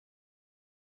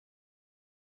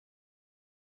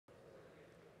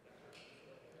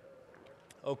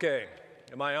Okay,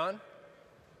 am I on?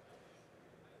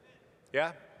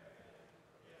 Yeah?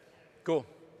 Cool.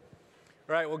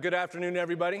 All right, well, good afternoon,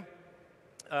 everybody.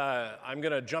 I'm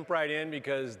going to jump right in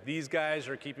because these guys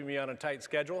are keeping me on a tight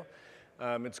schedule.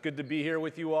 It's good to be here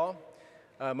with you all.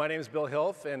 My name is Bill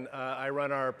Hilf, and I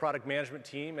run our product management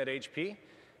team at HP.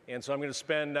 And so I'm going to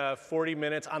spend 40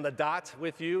 minutes on the dot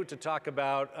with you to talk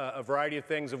about a variety of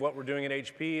things of what we're doing at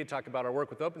HP, talk about our work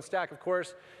with OpenStack, of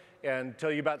course, and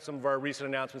tell you about some of our recent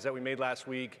announcements that we made last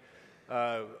week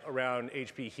around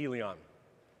HP Helion.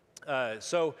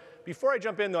 So before I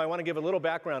jump in, though, I want to give a little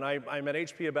background. I'm at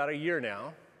HP about a year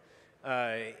now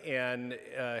and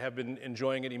have been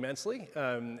enjoying it immensely,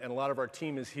 and a lot of our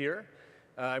team is here.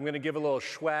 I'm going to give a little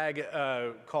swag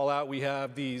call out. We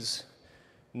have these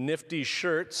nifty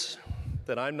shirts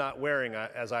that I'm not wearing,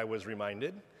 as I was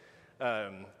reminded,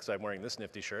 because I'm wearing this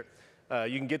nifty shirt.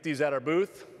 You can get these at our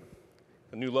booth,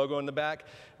 a new logo in the back.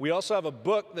 We also have a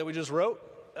book that we just wrote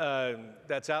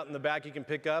that's out in the back you can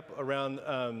pick up around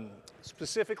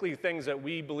specifically things that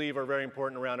we believe are very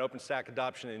important around OpenStack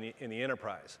adoption in the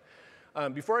enterprise.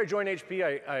 Before I joined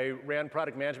HP, I ran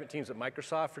product management teams at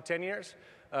Microsoft for 10 years.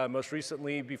 Most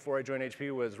recently, before I joined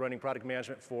HP, was running product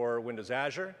management for Windows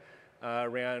Azure.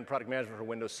 Ran product management for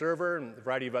Windows Server and a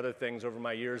variety of other things over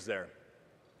my years there.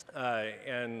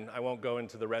 And I won't go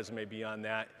into the resume beyond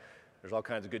that. There's all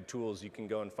kinds of good tools. You can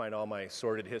go and find all my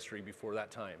sordid history before that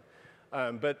time.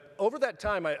 But over that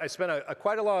time, I spent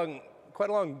quite a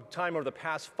long time over the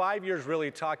past 5 years really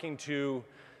talking to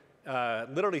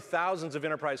literally thousands of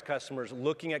enterprise customers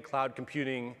looking at cloud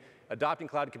computing, adopting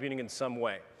cloud computing in some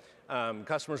way.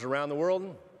 Customers around the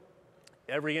world,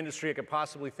 every industry I could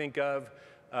possibly think of,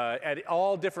 at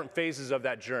all different phases of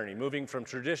that journey, moving from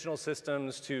traditional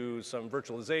systems to some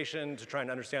virtualization, to trying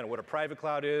to understand what a private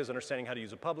cloud is, understanding how to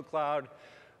use a public cloud,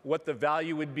 what the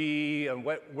value would be, and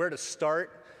where to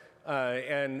start,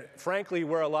 and frankly,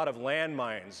 where a lot of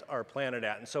landmines are planted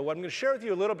at. And so what I'm going to share with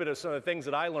you a little bit of some of the things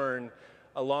that I learned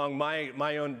along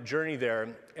my own journey there,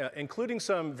 including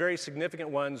some very significant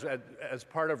ones as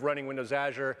part of running Windows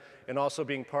Azure and also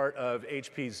being part of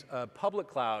HP's public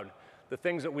cloud, the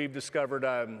things that we've discovered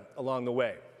along the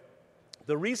way.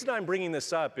 The reason I'm bringing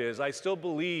this up is I still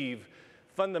believe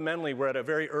fundamentally we're at a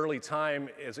very early time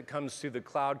as it comes to the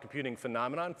cloud computing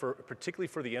phenomenon, particularly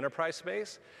for the enterprise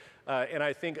space. And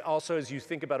I think also as you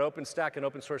think about OpenStack and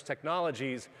open source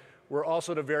technologies, we're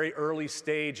also at a very early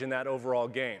stage in that overall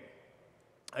game.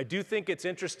 I do think it's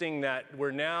interesting that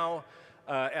we're now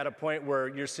at a point where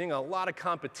you're seeing a lot of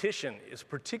competition,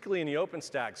 particularly in the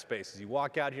OpenStack space. As you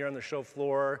walk out here on the show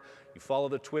floor, you follow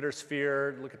the Twitter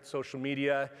sphere, look at social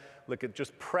media, look at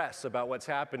just press about what's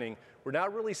happening. We're now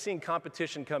really seeing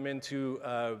competition come into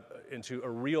a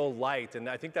real light, and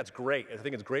I think that's great. I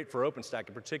think it's great for OpenStack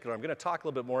in particular. I'm going to talk a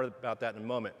little bit more about that in a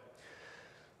moment.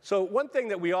 So one thing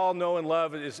that we all know and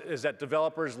love is that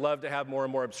developers love to have more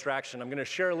and more abstraction. I'm going to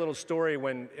share a little story.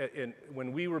 When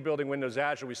we were building Windows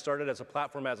Azure, we started as a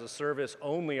platform as a service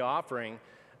only offering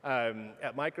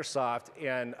at Microsoft.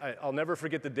 And I'll never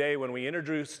forget the day when we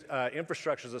introduced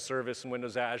infrastructure as a service in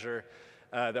Windows Azure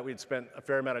that we'd spent a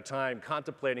fair amount of time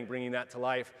contemplating bringing that to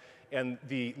life. And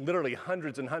the literally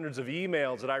hundreds and hundreds of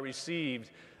emails that I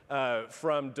received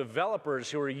from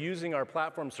developers who were using our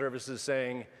platform services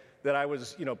saying, that I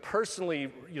was,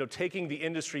 personally, taking the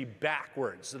industry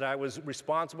backwards, that I was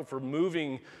responsible for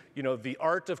moving, the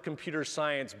art of computer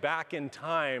science back in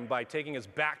time by taking us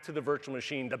back to the virtual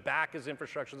machine, to back as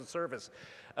infrastructure as a service.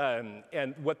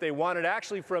 And what they wanted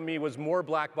actually from me was more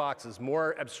black boxes,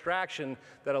 more abstraction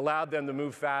that allowed them to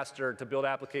move faster, to build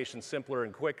applications simpler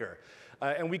and quicker.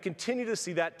 And we continue to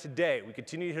see that today. We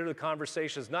continue to hear the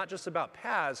conversations, not just about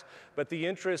PaaS, but the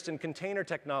interest in container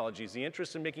technologies, the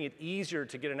interest in making it easier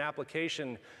to get an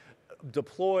application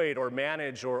deployed or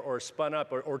managed or spun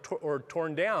up or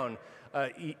torn down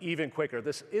even quicker.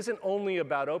 This isn't only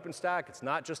about OpenStack. It's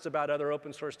not just about other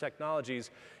open source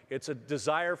technologies. It's a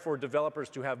desire for developers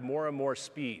to have more and more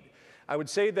speed. I would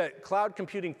say that cloud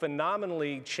computing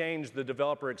phenomenally changed the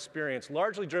developer experience,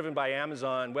 largely driven by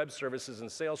Amazon Web Services and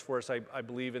Salesforce, I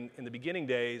believe, in the beginning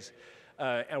days.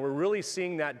 And we're really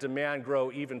seeing that demand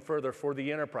grow even further for the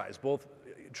enterprise, both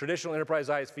traditional enterprise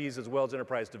ISVs as well as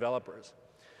enterprise developers.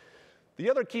 The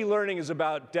other key learning is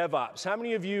about DevOps. How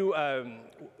many of you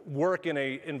work in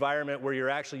an environment where you're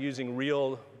actually using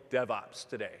real DevOps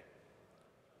today?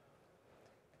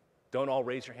 Don't all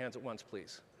raise your hands at once,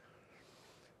 please.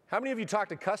 How many of you talk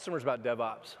to customers about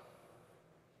DevOps?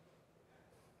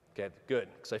 Okay, good,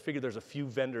 because I figured there's a few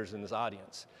vendors in this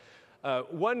audience.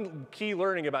 One key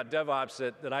learning about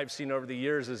DevOps that I've seen over the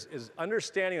years is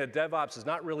understanding that DevOps is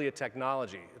not really a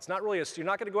technology. It's not really you're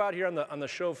not going to go out here on the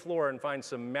show floor and find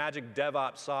some magic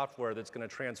DevOps software that's going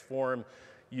to transform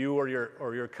you or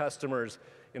your customer's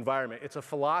environment. It's a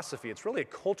philosophy. It's really a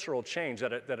cultural change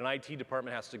that an IT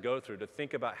department has to go through to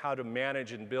think about how to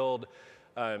manage and build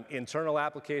internal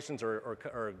applications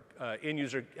or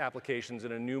end-user applications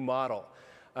in a new model.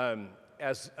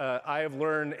 As I have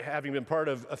learned, having been part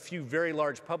of a few very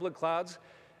large public clouds,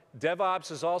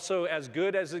 DevOps is also as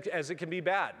good as it can be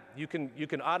bad. You can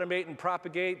automate and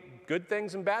propagate good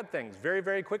things and bad things very,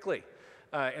 very quickly.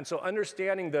 And so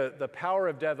understanding the power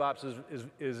of DevOps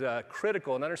is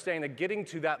critical, and understanding that getting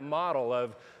to that model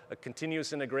of a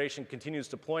continuous integration, continuous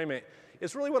deployment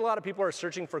is really what a lot of people are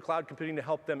searching for cloud computing to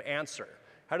help them answer.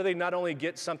 How do they not only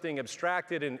get something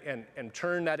abstracted and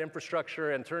turn that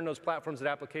infrastructure and turn those platforms and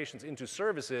applications into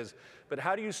services, but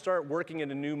how do you start working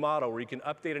in a new model where you can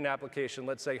update an application,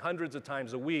 let's say hundreds of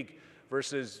times a week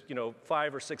versus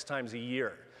 5 or 6 times a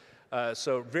year?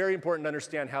 So very important to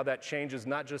understand how that changes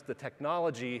not just the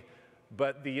technology,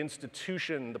 but the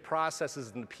institution, the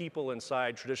processes, and the people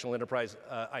inside traditional enterprise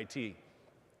IT.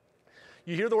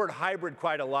 You hear the word hybrid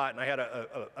quite a lot, and I had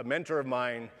a mentor of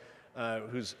mine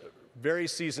who's very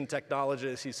seasoned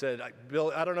technologist. He said,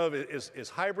 Bill, I don't know, is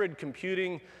hybrid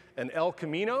computing an El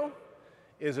Camino?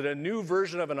 Is it a new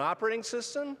version of an operating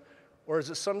system? Or is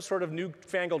it some sort of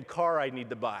newfangled car I need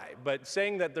to buy? But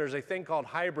saying that there's a thing called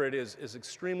hybrid is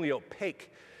extremely opaque.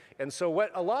 And so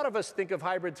what a lot of us think of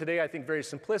hybrid today, I think very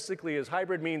simplistically, is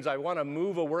hybrid means I want to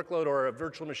move a workload or a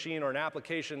virtual machine or an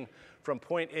application from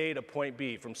point A to point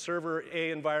B, from server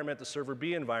A environment to server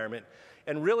B environment.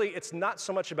 And really, it's not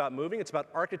so much about moving, it's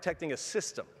about architecting a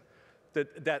system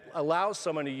that allows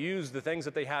someone to use the things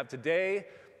that they have today,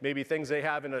 maybe things they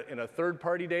have in a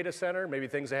third-party data center, maybe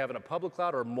things they have in a public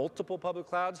cloud or multiple public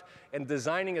clouds, and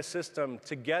designing a system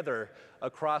together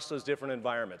across those different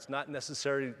environments, not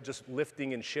necessarily just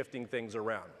lifting and shifting things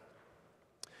around.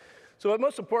 So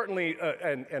most importantly,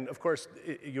 and of course,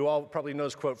 you all probably know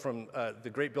this quote from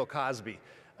the great Bill Cosby,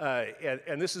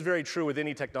 and this is very true with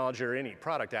any technology or any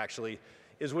product actually,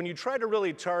 is when you try to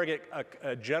really target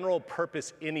a general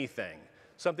purpose anything,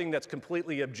 something that's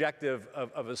completely objective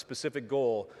of a specific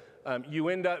goal, you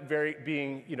end up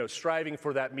striving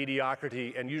for that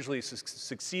mediocrity and usually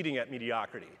succeeding at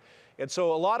mediocrity. And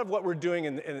so a lot of what we're doing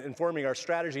in informing our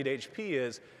strategy at HP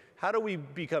is how do we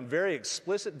become very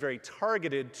explicit, very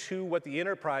targeted to what the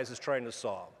enterprise is trying to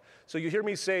solve. So you hear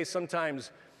me say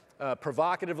sometimes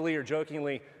provocatively or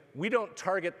jokingly, we don't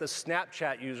target the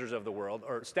Snapchat users of the world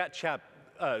or Snapchat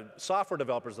software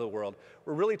developers of the world.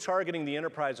 We're really targeting the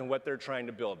enterprise and what they're trying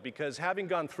to build, because having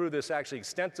gone through this actually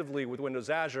extensively with Windows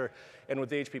Azure and with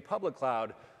the HP public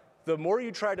cloud, the more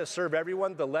you try to serve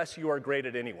everyone, the less you are great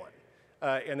at anyone.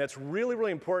 And that's really,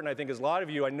 really important, I think, as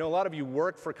I know a lot of you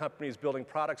work for companies building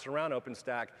products around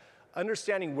OpenStack,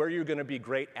 understanding where you're going to be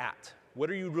great at. What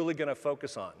are you really going to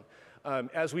focus on?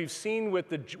 As we've seen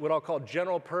with what I'll call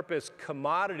general purpose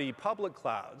commodity public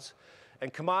clouds,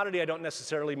 and commodity, I don't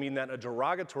necessarily mean that in a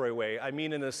derogatory way. I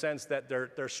mean in the sense that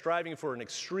they're striving for an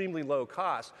extremely low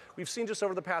cost. We've seen just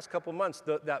over the past couple months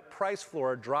that price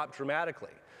floor drop dramatically.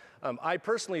 I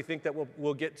personally think that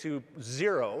we'll get to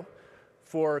zero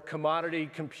for commodity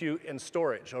compute and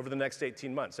storage over the next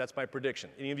 18 months. That's my prediction.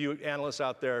 Any of you analysts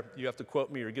out there, you have to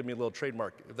quote me or give me a little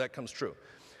trademark if that comes true.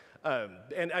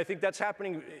 And I think that's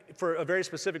happening for a very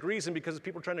specific reason, because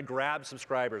people are trying to grab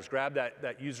subscribers, grab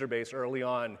that user base early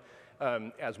on,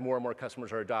 as more and more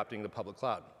customers are adopting the public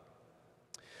cloud.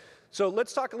 So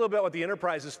let's talk a little bit about what the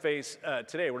enterprises face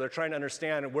today, where they're trying to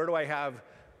understand, where do I have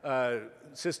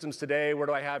systems today, where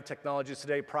do I have technologies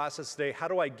today, process today, how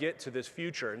do I get to this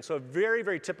future? And so a very,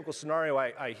 very typical scenario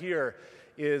I hear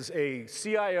is a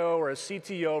CIO or a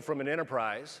CTO from an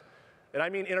enterprise, and I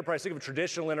mean enterprise, think of a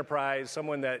traditional enterprise,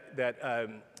 someone that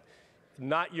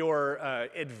not your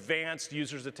advanced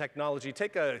users of technology.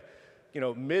 Take a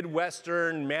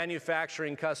Midwestern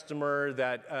manufacturing customer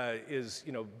that is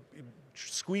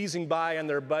squeezing by on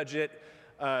their budget,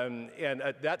 and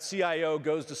that CIO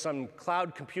goes to some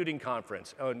cloud computing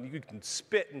conference. Oh, and you can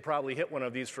spit and probably hit one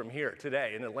of these from here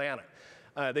today in Atlanta.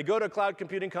 They go to a cloud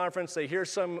computing conference, they hear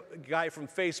some guy from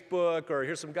Facebook or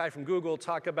hear some guy from Google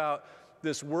talk about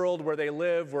this world where they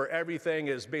live, where everything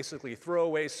is basically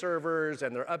throwaway servers,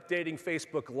 and they're updating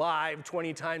Facebook Live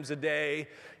 20 times a day,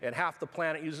 and half the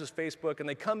planet uses Facebook, and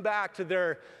they come back to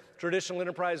their traditional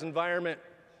enterprise environment.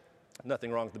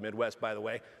 Nothing wrong with the Midwest, by the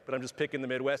way, but I'm just picking the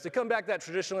Midwest. They come back to that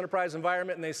traditional enterprise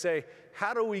environment, and they say,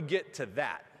 how do we get to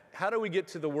that? How do we get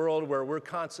to the world where we're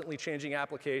constantly changing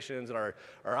applications and our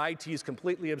IT is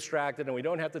completely abstracted and we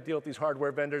don't have to deal with these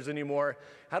hardware vendors anymore?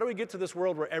 How do we get to this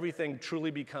world where everything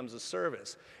truly becomes a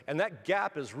service? And that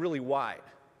gap is really wide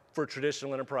for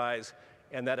traditional enterprise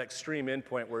and that extreme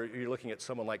endpoint where you're looking at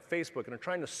someone like Facebook and are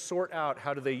trying to sort out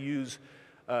how do they use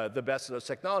the best of those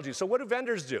technologies. So what do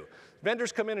vendors do?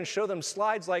 Vendors come in and show them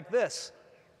slides like this.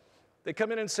 They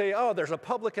come in and say, oh, there's a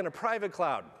public and a private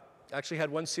cloud. I actually had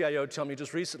one CIO tell me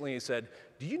just recently, he said,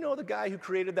 do you know the guy who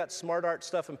created that smart art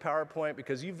stuff in PowerPoint?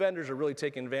 Because you vendors are really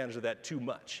taking advantage of that too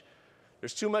much.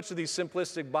 There's too much of these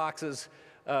simplistic boxes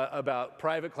about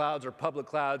private clouds or public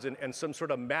clouds and some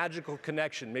sort of magical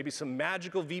connection, maybe some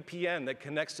magical VPN that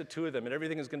connects the two of them and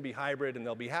everything is going to be hybrid and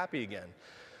they'll be happy again.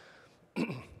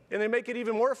 And they make it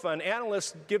even more fun.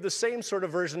 Analysts give the same sort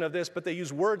of version of this, but they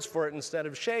use words for it instead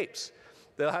of shapes.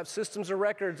 They'll have systems of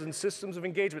records and systems of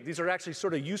engagement. These are actually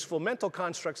sort of useful mental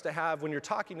constructs to have when you're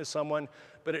talking to someone,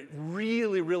 but it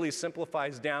really, really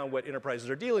simplifies down what enterprises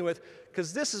are dealing with,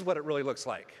 because this is what it really looks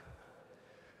like.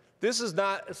 This is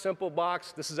not a simple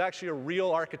box. This is actually a real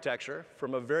architecture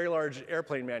from a very large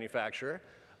airplane manufacturer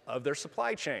of their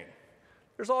supply chain.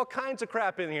 There's all kinds of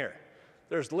crap in here.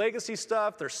 There's legacy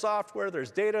stuff, there's software,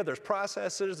 there's data, there's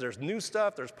processes, there's new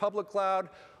stuff, there's public cloud,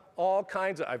 all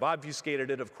kinds of, I've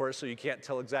obfuscated it, of course, so you can't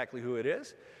tell exactly who it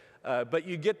is, but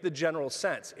you get the general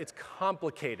sense. It's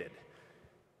complicated.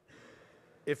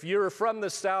 If you're from the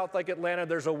South, like Atlanta,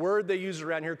 there's a word they use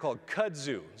around here called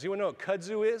kudzu. Does anyone know what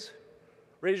kudzu is?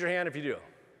 Raise your hand if you do.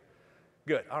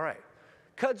 Good, all right.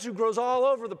 Kudzu grows all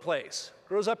over the place.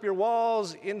 Grows up your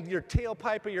walls, in your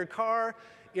tailpipe of your car.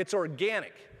 It's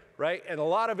organic, right? And a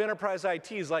lot of enterprise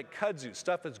IT is like kudzu,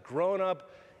 stuff that's grown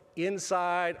up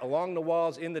inside, along the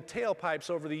walls, in the tailpipes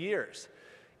over the years.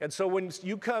 And so when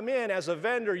you come in as a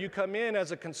vendor, you come in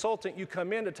as a consultant, you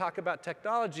come in to talk about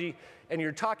technology, and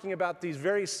you're talking about these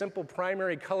very simple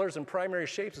primary colors and primary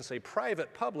shapes and say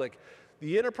private, public,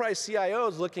 the enterprise CIO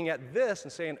is looking at this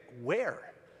and saying,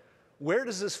 where? Where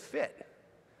does this fit?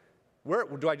 Where,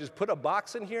 do I just put a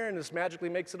box in here and this magically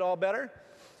makes it all better?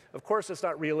 Of course, it's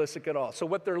not realistic at all. So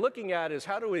what they're looking at is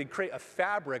how do we create a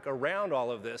fabric around all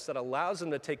of this that allows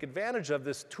them to take advantage of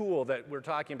this tool that we're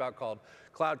talking about called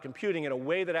cloud computing in a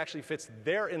way that actually fits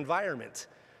their environment,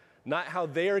 not how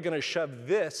they are going to shove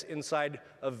this inside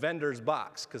a vendor's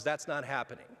box, because that's not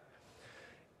happening.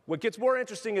 What gets more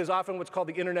interesting is often what's called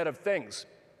the Internet of Things,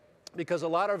 because a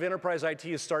lot of enterprise IT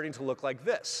is starting to look like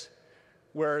this,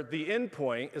 where the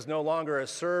endpoint is no longer a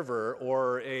server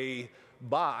or a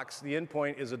box. The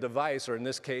endpoint is a device, or in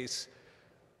this case,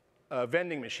 a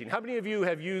vending machine. How many of you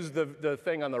have used the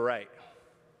thing on the right?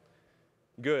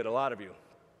 Good, a lot of you.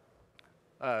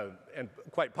 And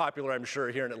quite popular, I'm sure,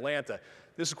 here in Atlanta.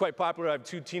 This is quite popular. I have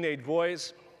 2 teenage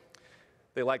boys.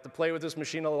 They like to play with this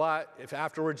machine a lot. If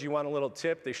afterwards you want a little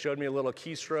tip, they showed me a little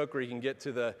keystroke where you can get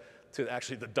to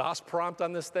actually the DOS prompt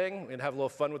on this thing and have a little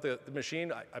fun with the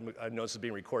machine. I know this is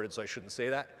being recorded, so I shouldn't say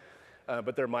that.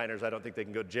 But they're minors. I don't think they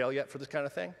can go to jail yet for this kind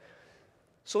of thing.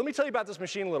 So let me tell you about this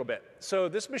machine a little bit. So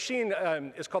this machine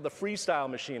is called the Freestyle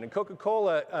machine, and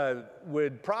Coca-Cola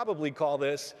would probably call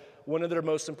this one of their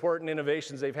most important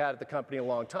innovations they've had at the company a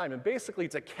long time. And basically,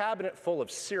 it's a cabinet full of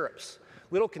syrups,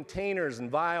 little containers and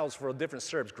vials for different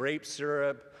syrups, grape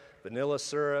syrup, vanilla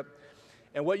syrup.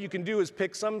 And what you can do is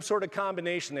pick some sort of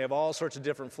combination. They have all sorts of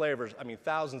different flavors. I mean,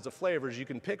 thousands of flavors you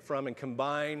can pick from and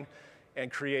combine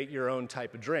and create your own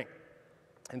type of drink.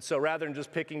 And so rather than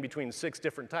just picking between 6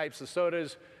 different types of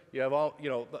sodas, you have all,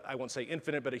 I won't say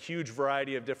infinite, but a huge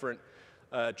variety of different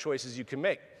choices you can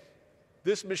make.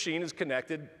 This machine is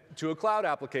connected to a cloud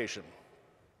application.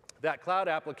 That cloud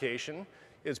application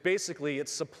is basically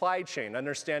its supply chain,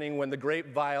 understanding when the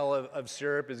grape vial of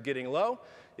syrup is getting low.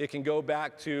 It can go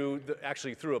back to,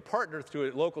 actually through a partner,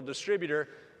 through a local distributor,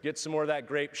 get some more of that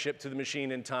grape shipped to the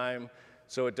machine in time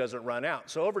so it doesn't run out.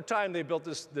 So over time, they built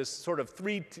this sort of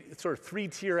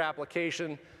three-tier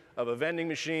application of a vending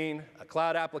machine, a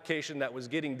cloud application that was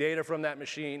getting data from that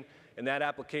machine, and that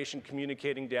application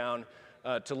communicating down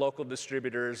to local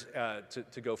distributors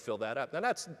to go fill that up. Now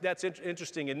that's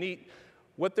interesting and neat.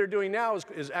 What they're doing now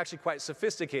is actually quite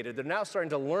sophisticated. They're now starting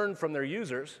to learn from their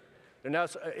users. They're now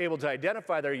able to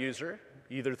identify their user,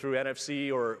 either through NFC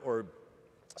or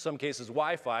some cases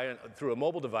Wi-Fi through a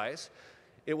mobile device.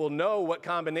 It will know what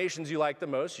combinations you like the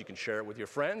most. You can share it with your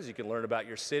friends. You can learn about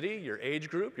your city, your age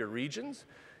group, your regions.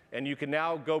 And you can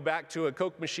now go back to a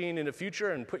Coke machine in the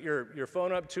future and put your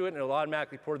phone up to it, and it'll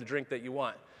automatically pour the drink that you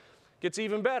want. Gets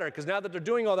even better, because now that they're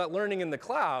doing all that learning in the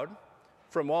cloud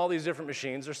from all these different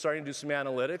machines, they're starting to do some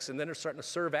analytics, and then they're starting to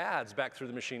serve ads back through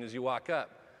the machine as you walk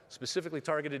up. specifically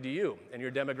targeted to you and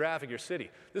your demographic, your city.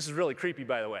 This is really creepy,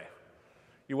 by the way.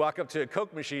 You walk up to a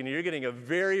Coke machine and you're getting a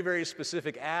very, very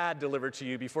specific ad delivered to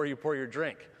you before you pour your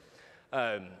drink.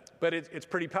 But it's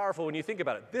pretty powerful when you think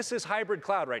about it. This is hybrid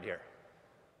cloud right here.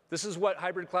 This is what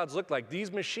hybrid clouds look like.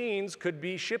 These machines could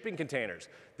be shipping containers.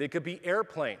 They could be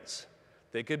airplanes.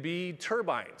 They could be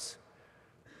turbines.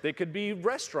 They could be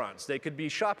restaurants. They could be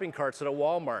shopping carts at a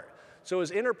Walmart. So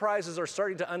as enterprises are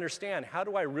starting to understand, how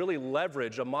do I really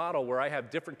leverage a model where I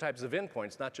have different types of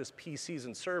endpoints, not just PCs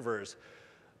and servers,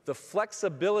 the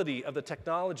flexibility of the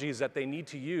technologies that they need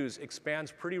to use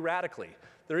expands pretty radically.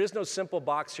 There is no simple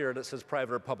box here that says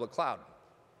private or public cloud.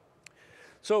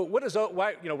 So what is,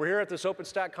 why, we're here at this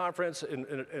OpenStack conference, and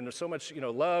there's so much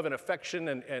love and affection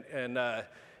and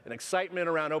excitement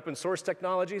around open source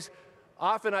technologies.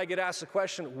 Often I get asked the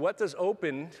question, what does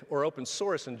open or open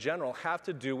source in general have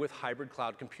to do with hybrid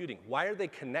cloud computing? Why are they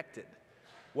connected?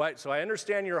 So I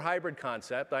understand your hybrid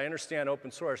concept. I understand open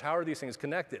source. How are these things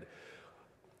connected?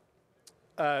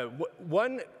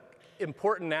 One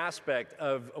important aspect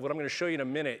of what I'm going to show you in a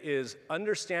minute is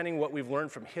understanding what we've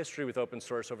learned from history with open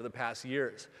source over the past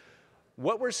years.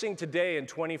 What we're seeing today in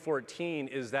 2014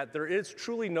 is that there is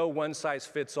truly no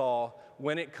one-size-fits-all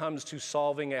when it comes to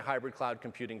solving a hybrid cloud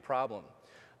computing problem.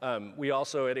 We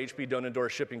also at HP don't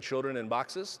endorse shipping children in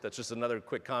boxes. That's just another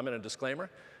quick comment and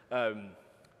disclaimer.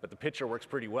 But the picture works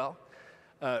pretty well.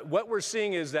 What we're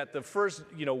seeing is that the first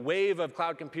wave of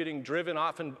cloud computing driven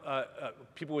often,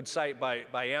 people would cite by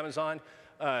Amazon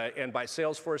and by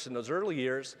Salesforce in those early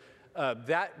years,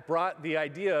 that brought the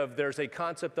idea of there's a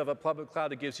concept of a public cloud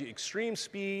that gives you extreme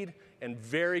speed and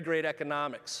very great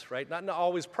economics, right? Not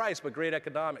always price, but great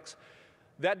economics.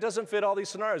 That doesn't fit all these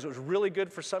scenarios. It was really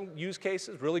good for some use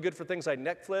cases, really good for things like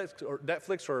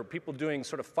Netflix or people doing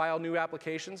sort of file new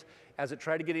applications. As it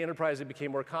tried to get enterprise, it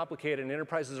became more complicated, and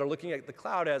enterprises are looking at the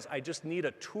cloud as, I just need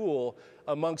a tool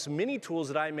amongst many tools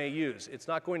that I may use. It's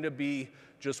not going to be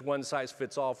just one size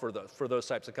fits all for those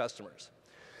types of customers.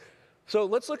 So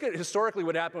let's look at historically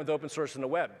what happened with open source and the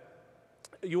web.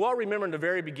 You all remember in the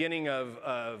very beginning of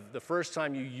the first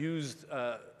time you used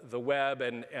the web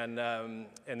and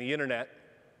the internet.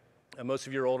 Most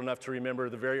of you are old enough to remember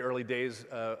the very early days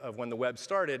of when the web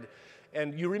started.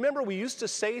 And you remember we used to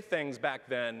say things back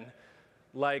then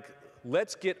like,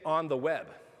 let's get on the web.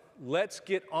 Let's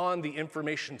get on the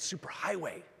information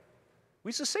superhighway. We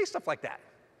used to say stuff like that.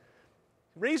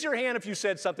 Raise your hand if you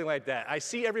said something like that. I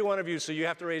see every one of you, so you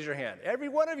have to raise your hand. Every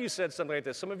one of you said something like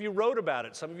this. Some of you wrote about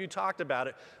it. Some of you talked about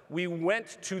it. We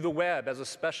went to the web as a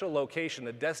special location,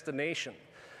 a destination.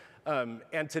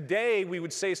 And today, we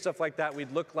would say stuff like that.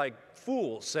 We'd look like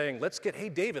fools saying, hey,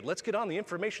 David, let's get on the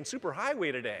information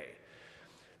superhighway today.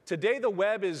 Today, the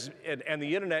web and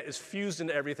the internet is fused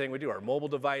into everything we do. Our mobile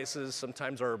devices,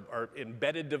 sometimes our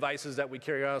embedded devices that we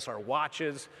carry on us, our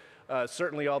watches,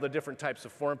 certainly all the different types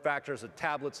of form factors of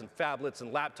tablets and phablets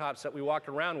and laptops that we walk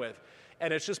around with.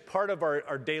 And it's just part of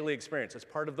our daily experience. It's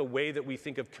part of the way that we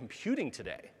think of computing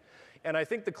today. And I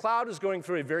think the cloud is going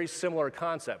through a very similar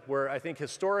concept, where I think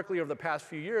historically over the past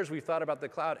few years, we've thought about the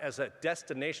cloud as a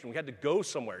destination. We had to go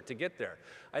somewhere to get there.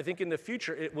 I think in the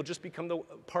future, it will just become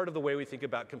part of the way we think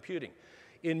about computing.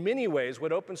 In many ways,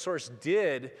 what open source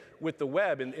did with the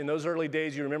web, in those early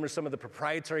days, you remember some of the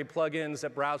proprietary plugins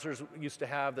that browsers used to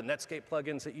have, the Netscape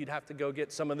plugins that you'd have to go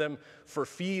get, some of them for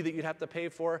fee that you'd have to pay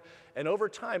for. And over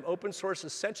time, open source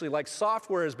essentially, like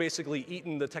software has basically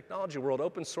eaten the technology world,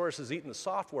 open source has eaten the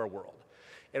software world.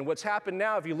 And what's happened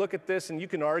now, if you look at this, and you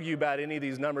can argue about any of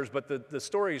these numbers, but the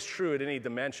story is true at any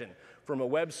dimension. From a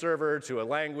web server to a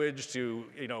language to,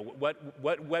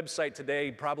 what website today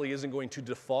probably isn't going to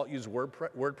default use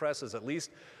WordPress as at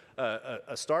least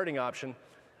a starting option.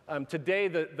 Today,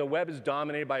 the web is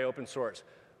dominated by open source.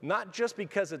 Not just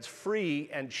because it's free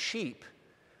and cheap,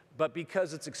 but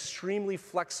because it's extremely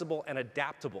flexible and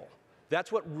adaptable.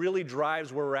 That's what really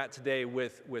drives where we're at today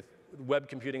with web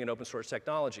computing and open source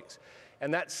technologies.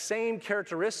 And that same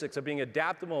characteristics of being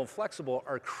adaptable and flexible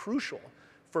are crucial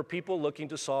for people looking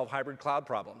to solve hybrid cloud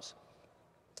problems.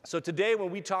 So today, when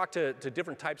we talk to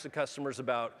different types of customers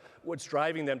about what's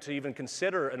driving them to even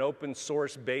consider an open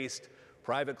source-based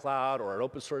private cloud or an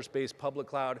open source-based public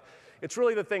cloud, it's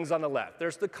really the things on the left.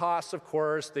 There's the costs, of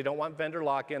course. They don't want vendor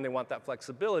lock-in. They want that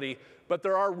flexibility. But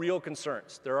there are real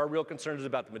concerns. There are real concerns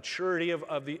about the maturity of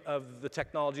the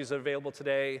technologies that are available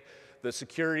today, the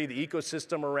security, the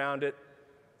ecosystem around it,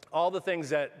 all the things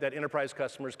that enterprise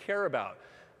customers care about.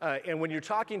 And when you're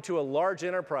talking to a large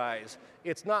enterprise,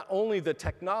 it's not only the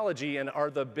technology and are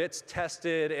the bits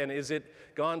tested and is it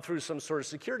gone through some sort of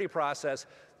security process,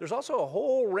 there's also a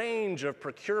whole range of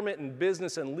procurement and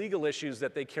business and legal issues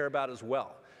that they care about as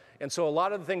well. And so a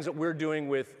lot of the things that we're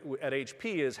doing at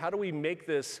HP is how do we make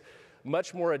this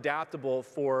much more adaptable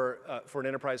for an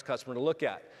enterprise customer to look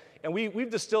at. And we've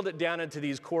distilled it down into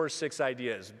these core 6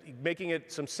 ideas, making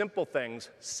it some simple things,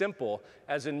 simple,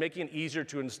 as in making it easier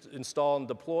to install and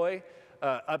deploy,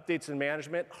 updates and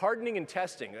management, hardening and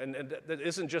testing. And that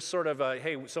isn't just sort of a,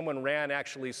 hey, someone ran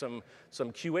actually some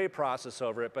QA process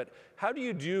over it, but how do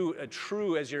you do a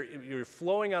true, as you're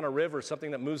flowing on a river,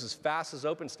 something that moves as fast as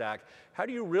OpenStack, how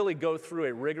do you really go through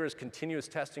a rigorous continuous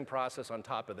testing process on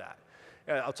top of that?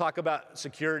 I'll talk about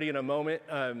security in a moment,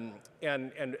 and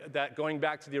that going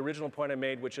back to the original point I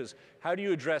made, which is how do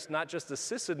you address not just the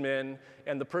sysadmin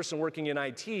and the person working in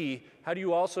IT, how do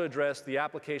you also address the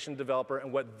application developer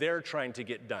and what they're trying to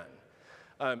get done?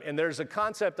 And there's a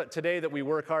concept that today that we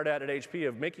work hard at HP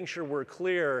of making sure we're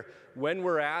clear when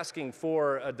we're asking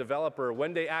for a developer,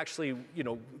 when they actually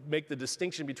make the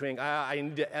distinction between I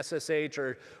need to SSH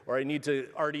or I need to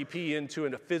RDP into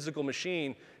a physical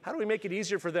machine. How do we make it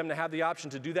easier for them to have the option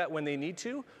to do that when they need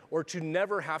to, or to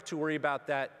never have to worry about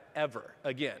that ever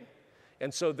again?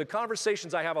 And so the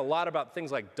conversations I have a lot about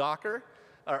things like Docker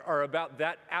are about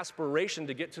that aspiration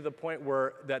to get to the point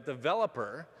where that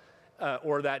developer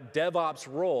or that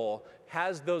DevOps role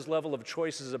has those level of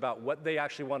choices about what they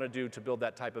actually want to do to build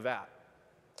that type of app.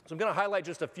 So I'm going to highlight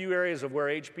just a few areas of where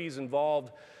HP is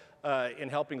involved in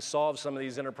helping solve some of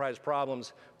these enterprise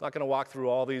problems. I'm not going to walk through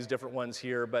all these different ones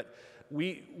here, but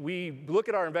we look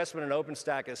at our investment in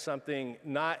OpenStack as something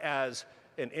not as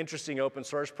an interesting open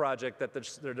source project that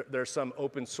there's some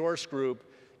open source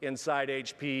group inside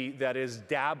HP that is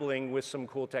dabbling with some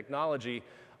cool technology.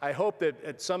 I hope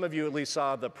that some of you at least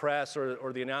saw the press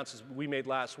or the announcements we made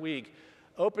last week.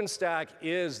 OpenStack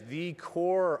is the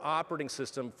core operating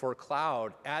system for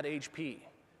cloud at HP.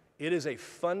 It is a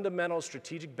fundamental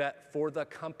strategic bet for the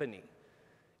company.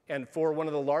 And for one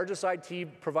of the largest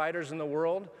IT providers in the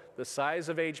world, the size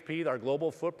of HP, our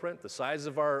global footprint, the size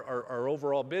of our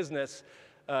overall business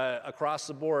across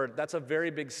the board, that's a very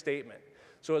big statement.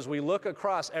 So as we look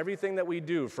across everything that we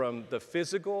do, from the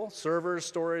physical, servers,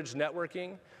 storage,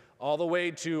 networking, all the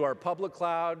way to our public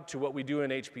cloud, to what we do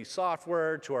in HP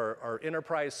software, to our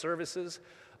enterprise services,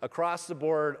 across the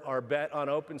board, our bet on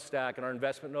OpenStack and our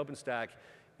investment in OpenStack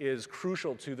is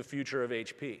crucial to the future of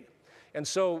HP. And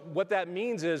so what that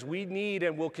means is we need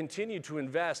and will continue to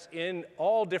invest in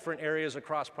all different areas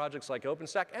across projects like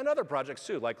OpenStack and other projects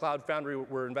too, like Cloud Foundry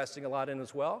we're investing a lot in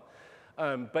as well.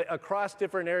 But across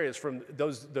different areas, from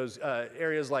those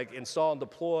areas like install and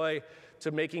deploy, to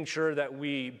making sure that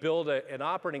we build an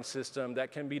operating system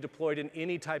that can be deployed in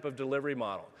any type of delivery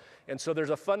model. And so there's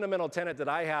a fundamental tenet that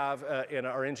I have and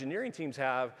our engineering teams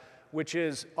have, which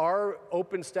is our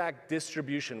OpenStack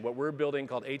distribution, what we're building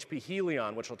called HP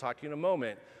Helion, which I'll talk to you in a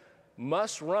moment,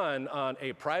 must run on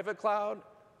a private cloud,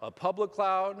 a public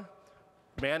cloud,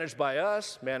 managed by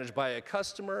us, managed by a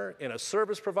customer, in a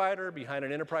service provider, behind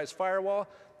an enterprise firewall.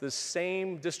 The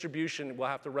same distribution will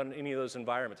have to run in any of those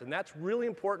environments. And that's really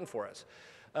important for us.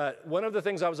 One of the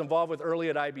things I was involved with early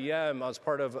at IBM, I was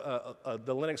part of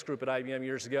the Linux group at IBM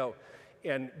years ago,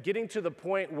 and getting to the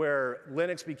point where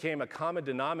Linux became a common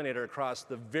denominator across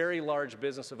the very large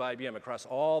business of IBM, across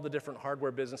all the different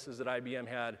hardware businesses that IBM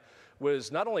had,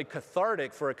 was not only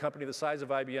cathartic for a company the size of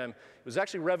IBM, it was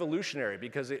actually revolutionary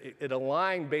because it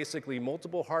aligned basically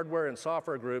multiple hardware and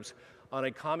software groups on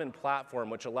a common platform,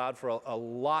 which allowed for a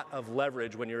lot of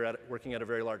leverage when you're working at a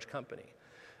very large company.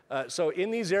 So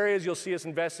in these areas, you'll see us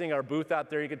investing. Our booth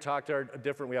out there, you can talk to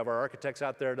we have our architects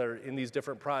out there that are in these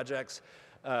different projects.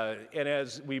 And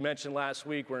as we mentioned last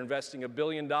week, we're investing $1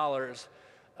 billion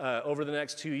over the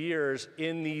next 2 years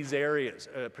in these areas,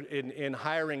 in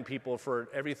hiring people for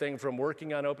everything from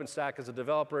working on OpenStack as a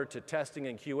developer to testing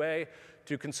and QA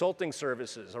to consulting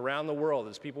services around the world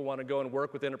as people want to go and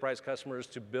work with enterprise customers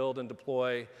to build and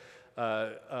deploy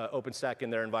OpenStack in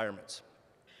their environments.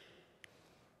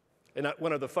 And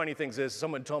one of the funny things is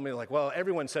someone told me, like, well,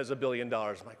 everyone says $1 billion.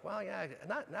 I'm like, well, yeah,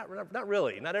 not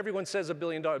really. Not everyone says $1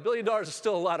 billion. $1 billion is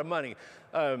still a lot of money.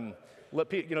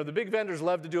 The big vendors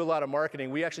love to do a lot of marketing.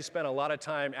 We actually spent a lot of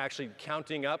time actually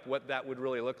counting up what that would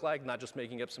really look like, not just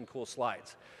making up some cool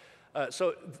slides.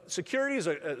 So security is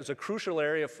a crucial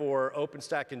area for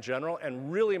OpenStack in general,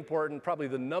 and really important. Probably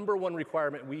the #1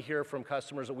 requirement we hear from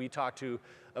customers that we talk to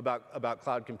about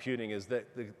cloud computing is that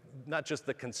not just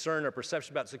the concern or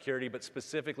perception about security, but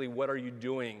specifically what are you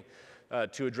doing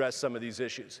to address some of these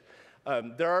issues.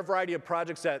 There are a variety of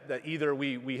projects that either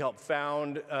we helped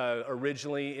found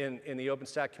originally in the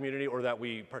OpenStack community or that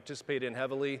we participate in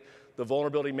heavily. The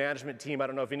vulnerability management team, I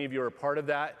don't know if any of you are a part of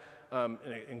that. an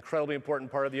incredibly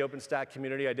important part of the OpenStack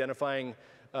community, identifying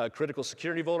critical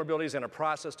security vulnerabilities and a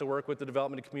process to work with the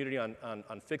development community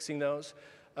on fixing those.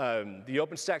 The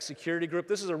OpenStack security group,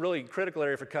 this is a really critical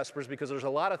area for customers because there's a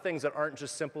lot of things that aren't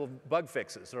just simple bug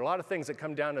fixes. There are a lot of things that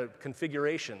come down to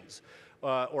configurations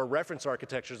or reference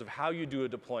architectures of how you do a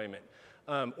deployment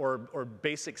or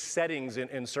basic settings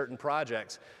in certain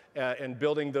projects. And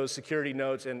building those security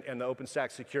notes and the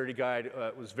OpenStack security guide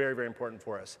was very, very important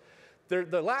for us.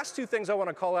 The last two things I want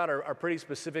to call out are pretty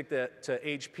specific to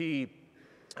HP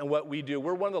and what we do.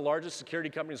 We're one of the largest security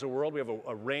companies in the world. We have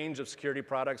a range of security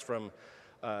products from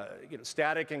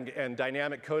static and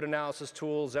dynamic code analysis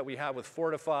tools that we have with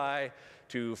Fortify,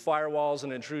 to firewalls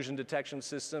and intrusion detection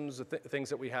systems, things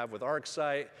that we have with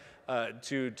ArcSight,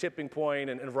 to Tipping Point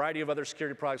and a variety of other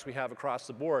security products we have across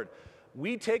the board.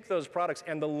 We take those products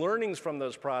and the learnings from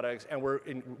those products, and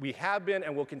we have been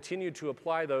and will continue to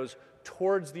apply those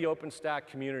towards the OpenStack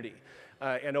community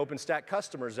and OpenStack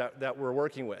customers that we're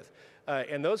working with.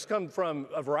 And those come from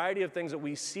a variety of things that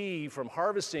we see from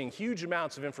harvesting huge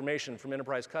amounts of information from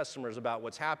enterprise customers about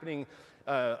what's happening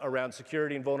around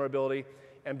security and vulnerability,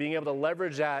 and being able to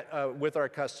leverage that with our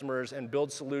customers and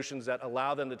build solutions that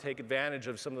allow them to take advantage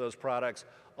of some of those products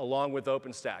along with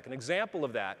OpenStack. An example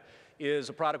of that is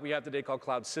a product we have today called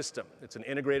Cloud System. It's an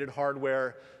integrated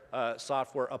hardware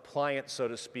software appliance, so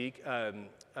to speak,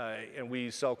 and we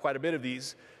sell quite a bit of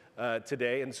these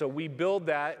today. And so we build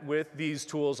that with these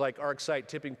tools like ArcSight,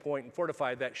 Tipping Point, and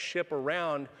Fortify that ship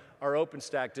around our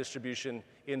OpenStack distribution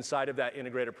inside of that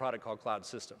integrated product called Cloud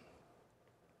System.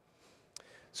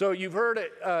 So you've heard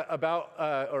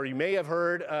about, or you may have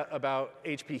heard about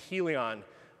HP Helion.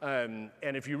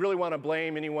 And if you really want to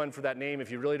blame anyone for that name,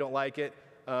 if you really don't like it,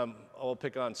 I'll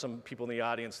pick on some people in the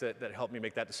audience that helped me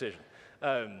make that decision.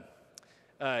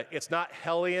 It's not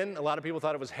Hellion. A lot of people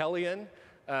thought it was Hellion.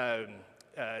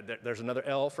 There's another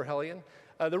L for Hellion.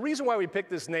 The reason why we picked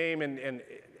this name, and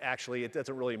actually it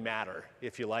doesn't really matter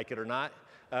if you like it or not,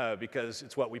 because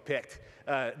it's what we picked.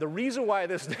 The reason why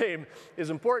this name is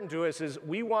important to us is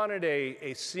we wanted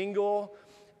a single,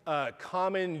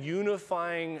 common,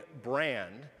 unifying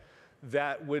brand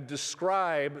that would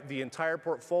describe the entire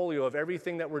portfolio of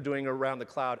everything that we're doing around the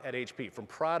cloud at HP, from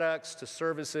products to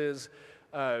services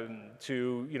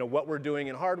to what we're doing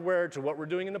in hardware to what we're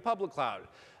doing in the public cloud.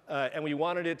 And we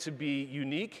wanted it to be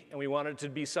unique, and we wanted it to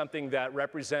be something that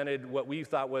represented what we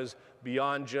thought was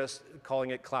beyond just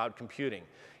calling it cloud computing.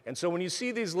 And so when you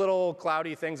see these little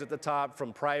cloudy things at the top,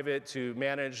 from private to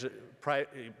managed,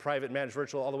 private managed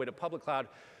virtual, all the way to public cloud,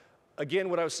 again,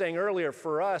 what I was saying earlier,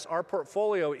 for us, our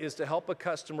portfolio is to help a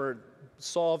customer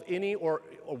solve any or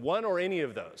one or any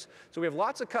of those. So we have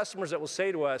lots of customers that will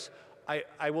say to us,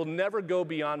 I will never go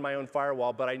beyond my own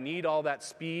firewall, but I need all that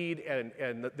speed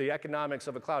and the economics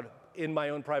of a cloud in my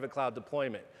own private cloud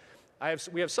deployment.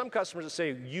 We have some customers that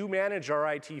say, you manage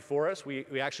our IT for us.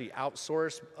 We actually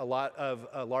outsource, a lot of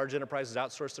large enterprises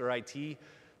outsource their IT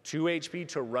to HP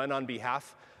to run on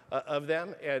behalf of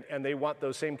them, and they want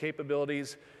those same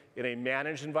capabilities in a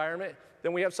managed environment.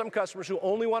 Then we have some customers who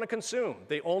only want to consume.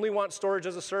 They only want storage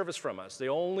as a service from us. They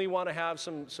only want to have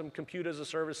some compute as a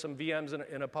service, some VMs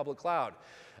in a public cloud.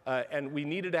 And we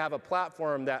needed to have a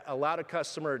platform that allowed a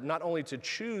customer not only to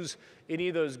choose any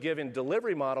of those given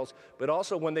delivery models, but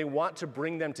also when they want to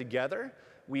bring them together,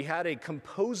 we had a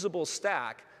composable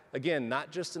stack. Again,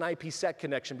 not just an IPsec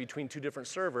connection between two different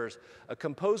servers, a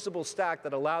composable stack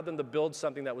that allowed them to build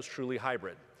something that was truly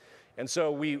hybrid. And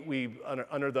so we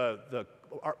under the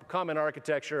common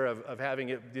architecture of having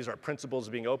it, these are principles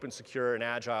of being open, secure, and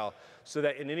agile, so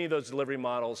that in any of those delivery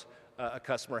models, a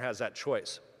customer has that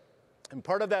choice. And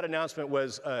part of that announcement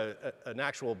was an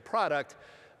actual product.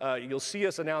 You'll see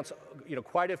us announce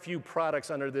quite a few products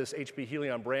under this HP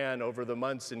Helion brand over the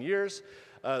months and years.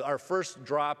 Our first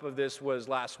drop of this was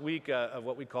last week of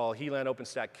what we call Helion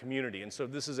OpenStack Community. And so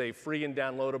this is a free and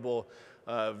downloadable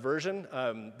version.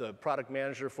 The product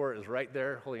manager for it is right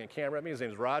there holding a camera at me. His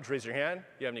name is Raj. Raise your hand.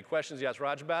 If you have any questions, you ask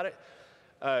Raj about it.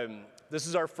 This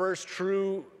is our first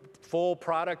true full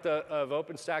product of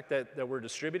OpenStack that we're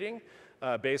distributing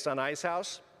based on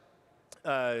Icehouse.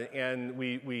 And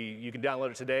you can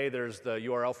download it today. There's the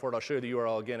URL for it. I'll show you the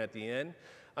URL again at the end.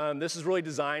 This is really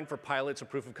designed for pilots and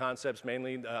proof of concepts,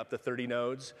 mainly up to 30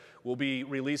 nodes. We'll be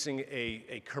releasing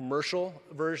a commercial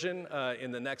version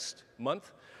in the next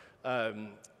month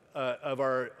of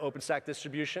our OpenStack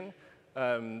distribution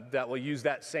that will use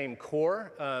that same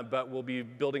core, but we'll be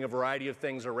building a variety of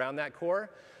things around that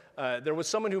core. There was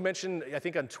someone who mentioned, I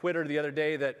think on Twitter the other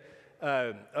day, that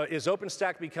is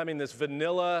OpenStack becoming this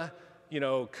vanilla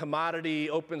commodity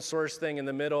open source thing in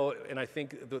the middle, and I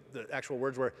think the actual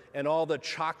words were, and all the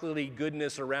chocolatey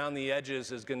goodness around the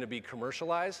edges is going to be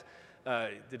commercialized.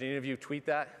 Did any of you tweet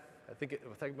that? I think it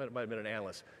might have been an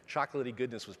analyst. Chocolatey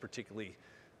goodness was particularly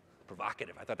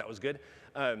provocative. I thought that was good.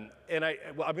 I'm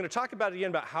going to talk about it again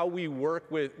about how we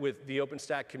work with the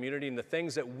OpenStack community and the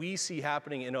things that we see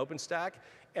happening in OpenStack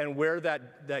and where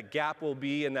that gap will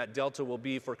be and that delta will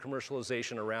be for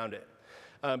commercialization around it.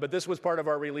 But this was part of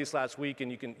our release last week, and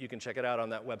you can check it out on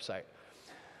that website.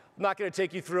 I'm not going to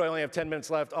take you through, I only have 10 minutes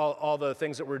left, all the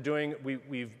things that we're doing.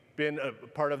 We've been a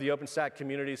part of the OpenStack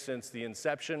community since the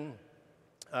inception.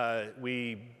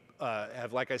 We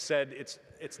have, like I said,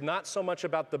 it's not so much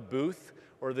about the booth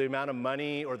or the amount of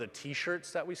money or the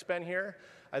t-shirts that we spend here.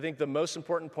 I think the most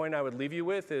important point I would leave you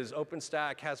with is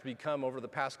OpenStack has become, over the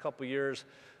past couple years,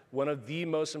 one of the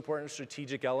most important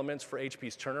strategic elements for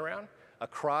HP's turnaround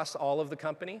across all of the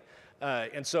company.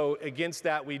 And so against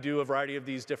that, we do a variety of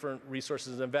these different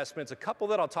resources and investments. A couple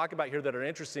that I'll talk about here that are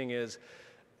interesting is,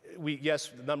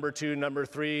 yes, number 2, number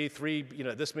 3,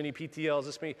 this many PTLs,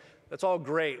 this many, that's all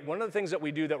great. One of the things that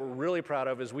we do that we're really proud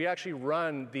of is we actually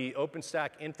run the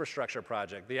OpenStack infrastructure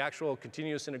project, the actual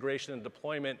continuous integration and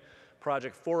deployment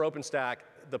project for OpenStack,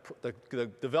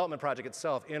 the development project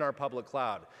itself in our public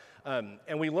cloud.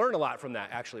 And we learn a lot from that,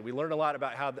 actually. We learn a lot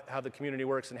about how the community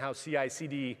works and how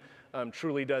CI/CD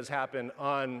truly does happen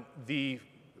on the,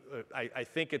 I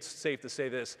think it's safe to say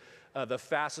this, the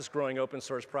fastest growing open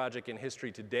source project in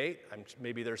history to date.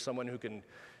 Maybe there's someone who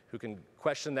can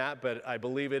question that, but I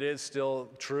believe it is still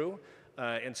true.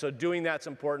 And so doing that's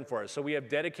important for us. So we have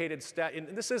dedicated staff,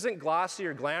 and this isn't glossy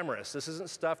or glamorous. This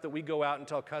isn't stuff that we go out and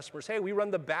tell customers, hey, we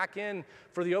run the back end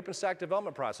for the OpenStack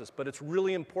development process, but it's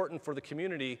really important for the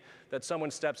community that someone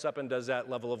steps up and does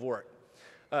that level of work.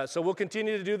 So we'll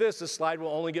continue to do this. This slide will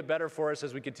only get better for us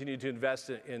as we continue to invest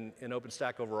in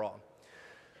OpenStack overall.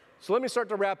 So let me start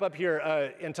to wrap up here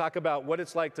and talk about what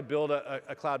it's like to build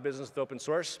a cloud business with open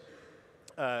source.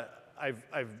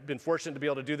 I've been fortunate to be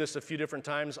able to do this a few different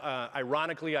times.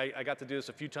 Ironically, I got to do this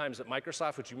a few times at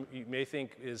Microsoft, which you may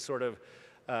think is sort of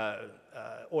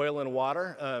oil and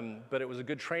water, but it was a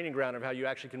good training ground of how you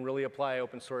actually can really apply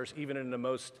open source, even in the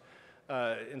most,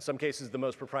 in some cases, the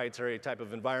most proprietary type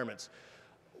of environments.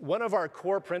 One of our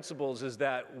core principles is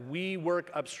that we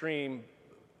work upstream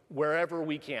wherever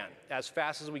we can, as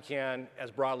fast as we can,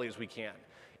 as broadly as we can.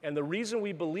 And the reason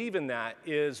we believe in that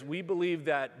is we believe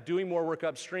that doing more work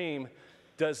upstream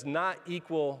does not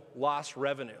equal lost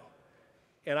revenue.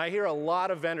 And I hear a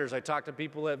lot of vendors. I talk to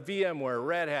people at VMware,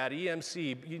 Red Hat,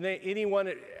 EMC,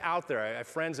 anyone out there. I have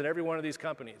friends in every one of these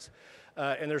companies.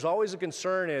 And there's always a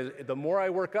concern is the more I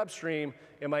work upstream,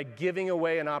 am I giving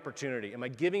away an opportunity? Am I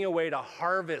giving away to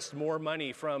harvest more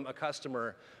money from a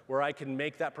customer where I can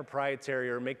make that proprietary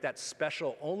or make that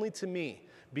special only to me?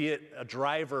 Be it a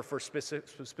driver for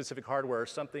specific hardware or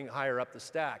something higher up the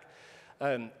stack.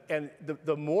 And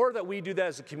the more that we do that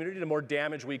as a community, the more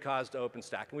damage we cause to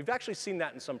OpenStack. And we've actually seen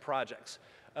that in some projects.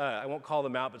 I won't call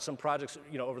them out, but some projects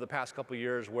over the past couple of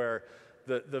years where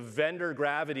the vendor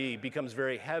gravity becomes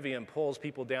very heavy and pulls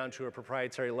people down to a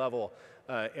proprietary level,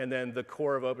 and then the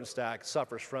core of OpenStack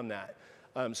suffers from that.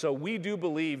 So we do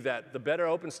believe that the better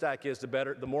OpenStack is,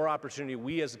 the more opportunity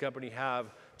we as a company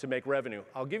have to make revenue.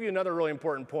 I'll give you another really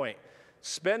important point.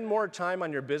 Spend more time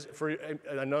on your business,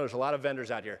 I know there's a lot of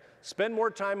vendors out here. Spend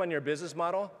more time on your business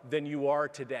model than you are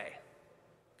today.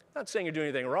 I'm not saying you're doing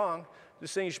anything wrong,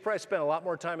 just saying you should probably spend a lot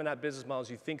more time in that business model as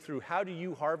you think through how do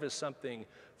you harvest something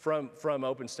from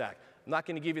OpenStack. I'm not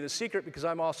going to give you the secret because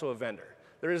I'm also a vendor.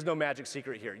 There is no magic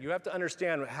secret here. You have to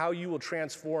understand how you will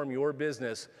transform your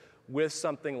business with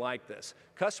something like this.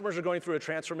 Customers are going through a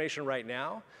transformation right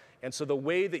now, and so the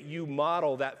way that you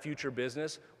model that future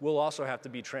business will also have to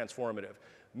be transformative.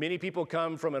 Many people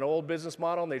come from an old business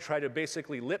model and they try to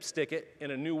basically lipstick it in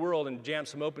a new world and jam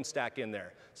some OpenStack in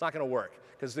there. It's not going to work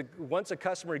because once a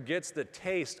customer gets the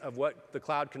taste of what the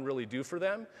cloud can really do for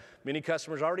them, many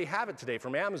customers already have it today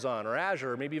from Amazon or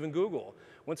Azure or maybe even Google.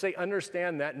 Once they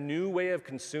understand that new way of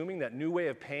consuming, that new way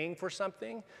of paying for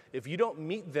something, if you don't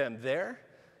meet them there,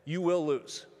 you will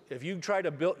lose. If you try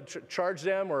to charge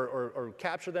them or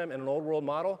capture them in an old world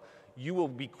model, you will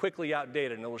be quickly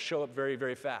outdated and it will show up very,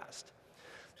 very fast.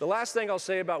 The last thing I'll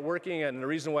say about working, and the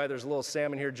reason why there's a little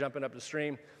salmon here jumping up the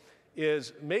stream,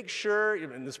 is make sure,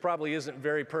 and this probably isn't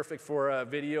very perfect for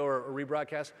video or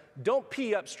rebroadcast, don't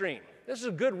pee upstream. This is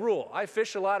a good rule. I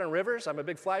fish a lot in rivers. I'm a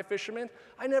big fly fisherman.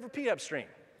 I never pee upstream.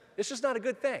 It's just not a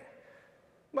good thing.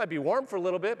 It might be warm for a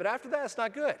little bit, but after that, it's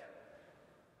not good.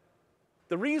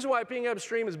 The reason why being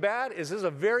upstream is bad is this is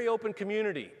a very open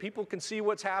community. People can see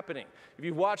what's happening. If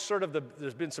you've watched sort of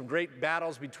there's been some great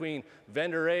battles between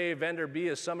vendor A, vendor B,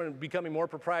 is someone becoming more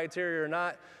proprietary or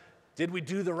not? Did we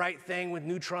do the right thing with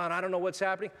Neutron? I don't know what's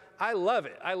happening. I love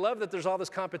it. I love that there's all this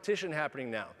competition happening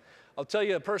now. I'll tell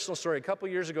you a personal story. A couple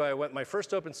years ago, my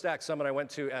first OpenStack summit I went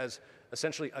to as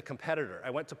essentially a competitor.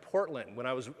 I went to Portland when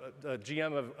I was a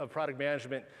GM of product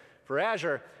management for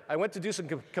Azure. I went to do some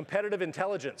competitive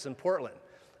intelligence in Portland.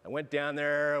 I went down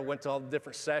there, went to all the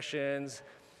different sessions,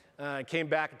 came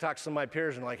back and talked to some of my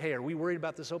peers and like, hey, are we worried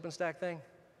about this OpenStack thing?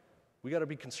 We got to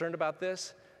be concerned about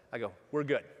this? I go, we're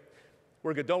good.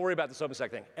 We're good. Don't worry about this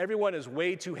OpenStack thing. Everyone is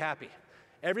way too happy.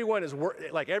 Everyone is,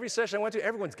 like every session I went to,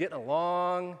 everyone's getting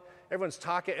along. Everyone's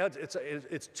talking.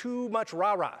 It's too much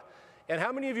rah-rah. And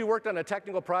how many of you worked on a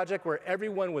technical project where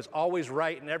everyone was always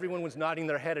right and everyone was nodding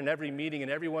their head in every meeting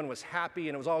and everyone was happy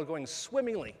and it was all going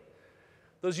swimmingly?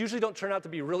 Those usually don't turn out to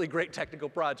be really great technical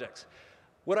projects.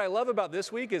 What I love about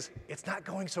this week is it's not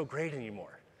going so great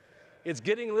anymore. It's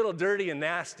getting a little dirty and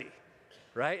nasty,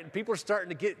 right? And people are starting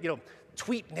to get,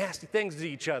 tweet nasty things to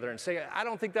each other and say, I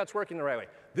don't think that's working the right way.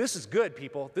 This is good,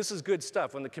 people. This is good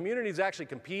stuff. When the community is actually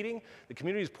competing, the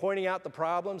community is pointing out the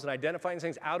problems and identifying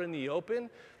things out in the open,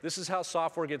 this is how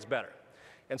software gets better.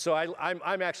 And so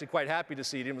I'm actually quite happy to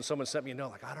see it. Even someone sent me a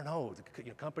note, like, I don't know,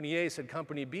 company A said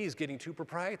company B is getting too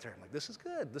proprietary. I'm like, this is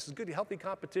good. This is good, healthy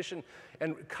competition.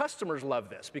 And customers love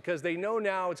this because they know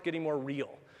now it's getting more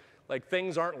real. Like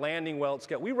things aren't landing well at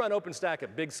scale. We run OpenStack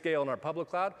at big scale in our public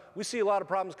cloud. We see a lot of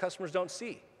problems customers don't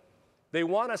see. They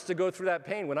want us to go through that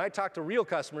pain. When I talk to real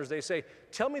customers, they say,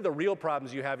 tell me the real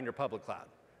problems you have in your public cloud.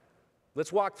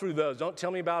 Let's walk through those. Don't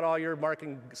tell me about all your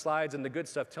marketing slides and the good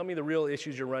stuff. Tell me the real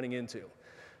issues you're running into.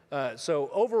 So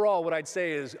overall, what I'd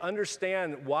say is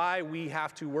understand why we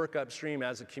have to work upstream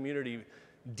as a community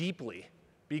deeply,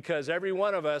 because every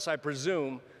one of us, I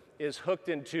presume, is hooked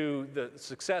into the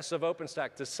success of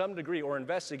OpenStack to some degree or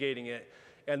investigating it.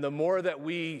 And the more that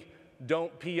we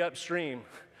don't pee upstream,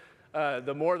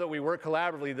 the more that we work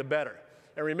collaboratively, the better.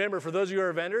 And remember, for those of you who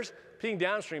are vendors, peeing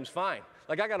downstream is fine.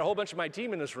 Like I got a whole bunch of my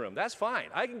team in this room. That's fine.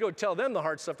 I can go tell them the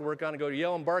hard stuff to work on and go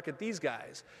yell and bark at these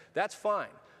guys. That's fine.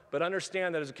 But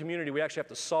understand that as a community, we actually have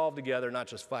to solve together, not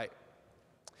just fight.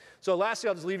 So lastly,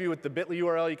 I'll just leave you with the bit.ly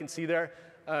URL you can see there.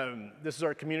 This is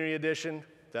our community edition.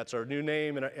 That's our new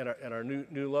name and our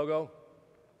new logo.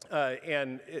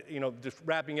 Just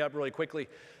wrapping up really quickly,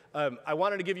 I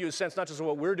wanted to give you a sense not just of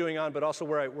what we're doing on, but also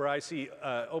where I see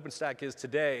OpenStack is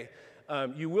today.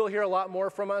 You will hear a lot more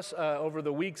from us over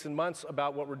the weeks and months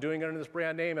about what we're doing under this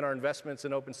brand name and our investments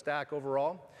in OpenStack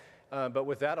overall. But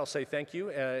with that, I'll say thank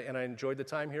you, and I enjoyed the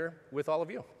time here with all of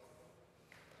you.